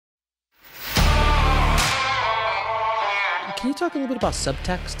Can you talk a little bit about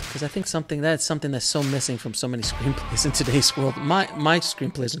subtext? Because I think that's something that's so missing from so many screenplays in today's world, my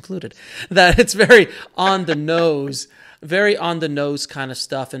screenplays included, that it's very on the nose kind of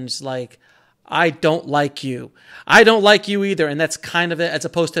stuff. And it's like, I don't like you. I don't like you either. And that's kind of it, as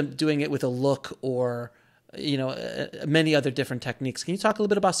opposed to doing it with a look or, many other different techniques. Can you talk a little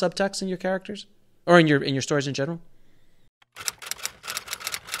bit about subtext in your characters or in your stories in general?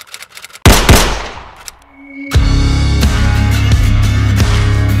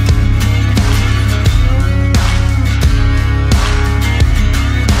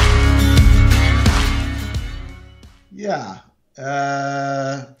 Yeah.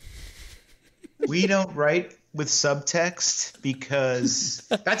 We don't write with subtext because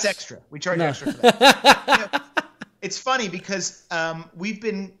that's extra. We charge extra for that. It's funny because we've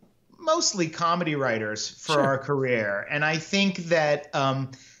been mostly comedy writers for our career. And I think that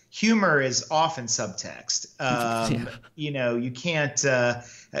humor is often subtext. You can't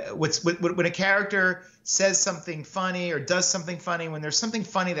when a character says something funny or does something funny, when there's something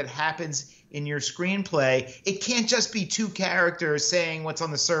funny that happens in your screenplay, it can't just be two characters saying what's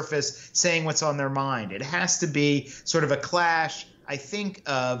on the surface, saying what's on their mind. It has to be sort of a clash, I think,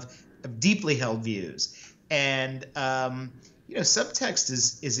 of deeply held views. And subtext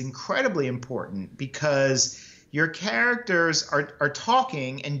is incredibly important because your characters are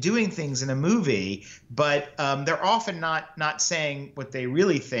talking and doing things in a movie, but they're often not saying what they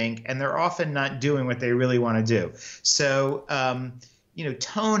really think, and they're often not doing what they really want to do. So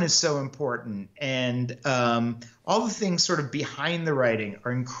tone is so important, and all the things sort of behind the writing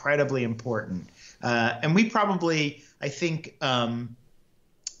are incredibly important. And we probably, I think,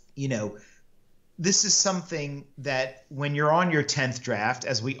 this is something that when you're on your 10th draft,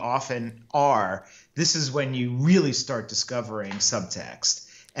 as we often are, this is when you really start discovering subtext.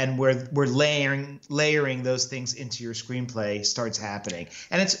 And where layering those things into your screenplay starts happening.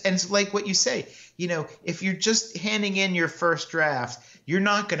 And it's like what you say, if you're just handing in your first draft, you're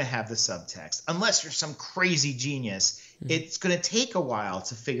not going to have the subtext unless you're some crazy genius. It's going to take a while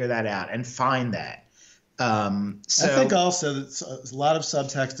to figure that out and find that. I think also that a lot of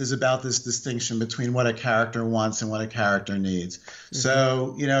subtext is about this distinction between what a character wants and what a character needs. Mm-hmm.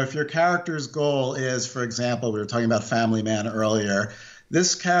 So, if your character's goal is, for example, we were talking about Family Man earlier,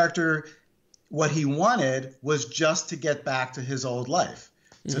 this character, what he wanted was just to get back to his old life,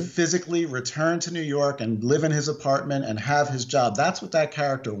 to physically return to New York and live in his apartment and have his job. That's what that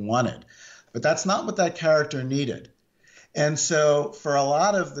character wanted. But that's not what that character needed. And so for a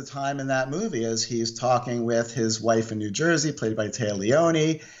lot of the time in that movie, as he's talking with his wife in New Jersey, played by Téa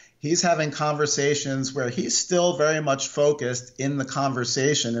Leoni, he's having conversations where he's still very much focused in the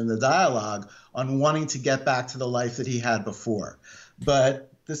conversation, in the dialogue, on wanting to get back to the life that he had before.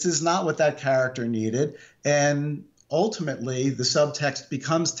 But this is not what that character needed. And ultimately, the subtext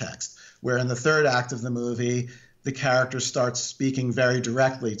becomes text, where in the third act of the movie, the character starts speaking very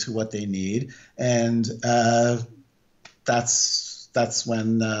directly to what they need. And that's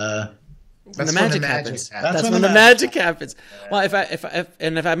when the magic happens. That's when the magic happens. Well,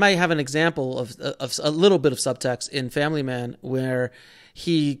 if I might have an example of a little bit of subtext in Family Man, where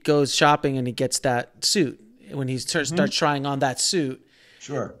he goes shopping and he gets that suit when he starts trying on that suit.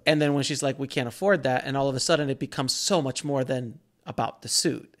 Sure. And then when she's like, we can't afford that, and all of a sudden it becomes so much more than about the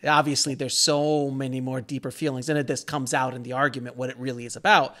suit. Obviously, there's so many more deeper feelings, and this comes out in the argument what it really is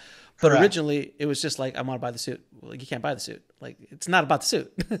about. But Correct. Originally, it was just like, I want to buy the suit. Well, you can't buy the suit. Like, it's not about the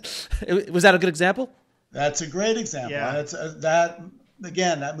suit. Was that a good example? That's a great example. Yeah. It's, that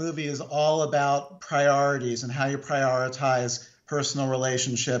movie is all about priorities and how you prioritize personal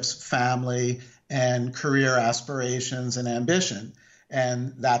relationships, family, and career aspirations and ambition.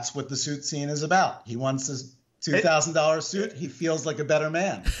 And that's what the suit scene is about. He wants his $2,000 suit. He feels like a better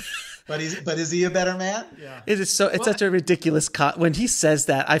man. But is he a better man? Yeah. It's such a ridiculous when he says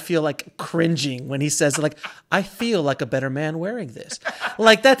that, I feel like cringing when he says like, I feel like a better man wearing this.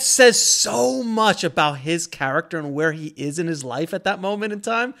 Like, that says so much about his character and where he is in his life at that moment in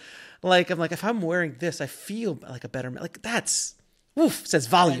time. Like, I'm like, if I'm wearing this, I feel like a better man. Like, that's says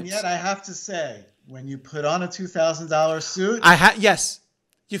volumes. And yet I have to say, when you put on a $2,000 suit, yes.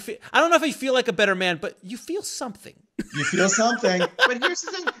 I don't know if you feel like a better man, but you feel something. You feel something. But here's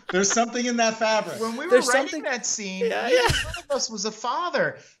the thing. There's something in that fabric. When we were writing that scene, one of us was a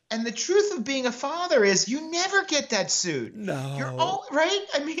father. And the truth of being a father is you never get that suit. No. You're all right.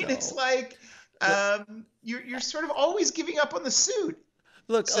 I mean, it's like you're sort of always giving up on the suit.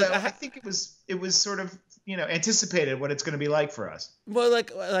 Look, so I think it was sort of, anticipated what it's going to be like for us. Well,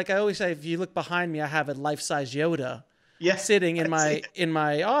 like I always say, if you look behind me, I have a life-size Yoda sitting in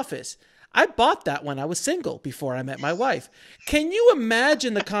my office. I bought that when I was single before I met my wife. Can you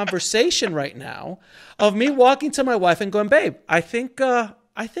imagine the conversation right now of me walking to my wife and going, babe, I think I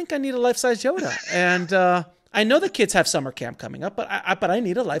need a life-size Yoda. And I know the kids have summer camp coming up, but I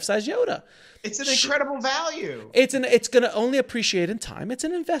need a life-size Yoda. It's an incredible value. It's going to only appreciate in time. It's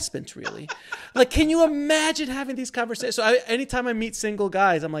an investment, really. Like, can you imagine having these conversations? So anytime I meet single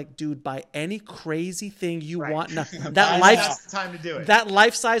guys, I'm like, dude, buy any crazy thing you want. Now, that's the time to do it. That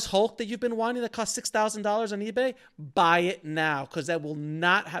life-size Hulk that you've been wanting that costs $6,000 on eBay, buy it now, because that will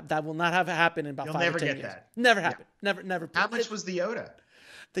not have happened in about 5 or 10 years. You'll never get that. Never happen. Never. How much was the Yoda?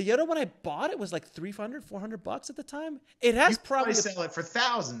 The Yoda, when I bought it, was like $300, $400 at the time. It has probably sell it for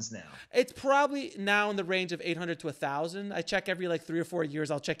thousands now. It's probably now in the range of $800 to $1,000. I check every like 3 or 4 years.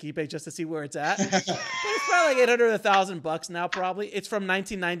 I'll check eBay just to see where it's at. But it's probably like $800 to $1,000 now. Probably it's from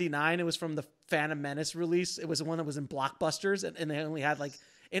 1999. It was from the Phantom Menace release. It was one that was in Blockbusters, and they only had like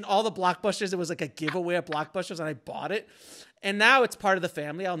in all the Blockbusters. It was like a giveaway at Blockbusters, and I bought it. And now it's part of the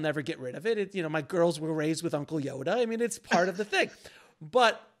family. I'll never get rid of it. My girls were raised with Uncle Yoda. I mean, it's part of the thing.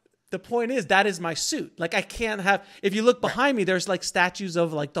 But the point is, that is my suit. Like, I can't have, if you look behind me, there's like statues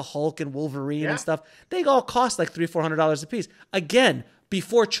of like the Hulk and Wolverine and stuff. They all cost like $300-$400 a piece. Again,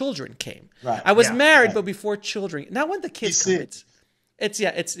 before children came. Right. I was married, but before children. Now when the kids come, it's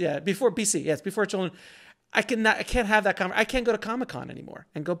before BC. Yes, before children. I can't have that conversation. I can't go to Comic-Con anymore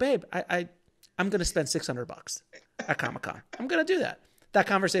and go, babe, I'm going to spend $600 at Comic-Con. I'm going to do that. That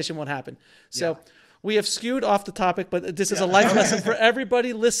conversation won't happen. So we have skewed off the topic, but this is a life lesson for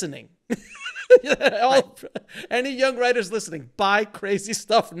everybody listening. Any young writers listening, buy crazy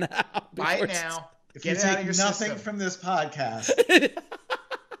stuff now. Buy it now. If you take nothing from this podcast,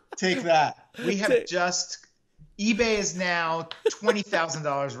 take that. We have eBay is now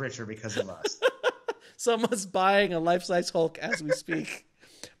 $20,000 richer because of us. Someone's buying a life-size Hulk as we speak.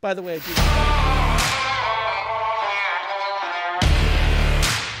 By the way,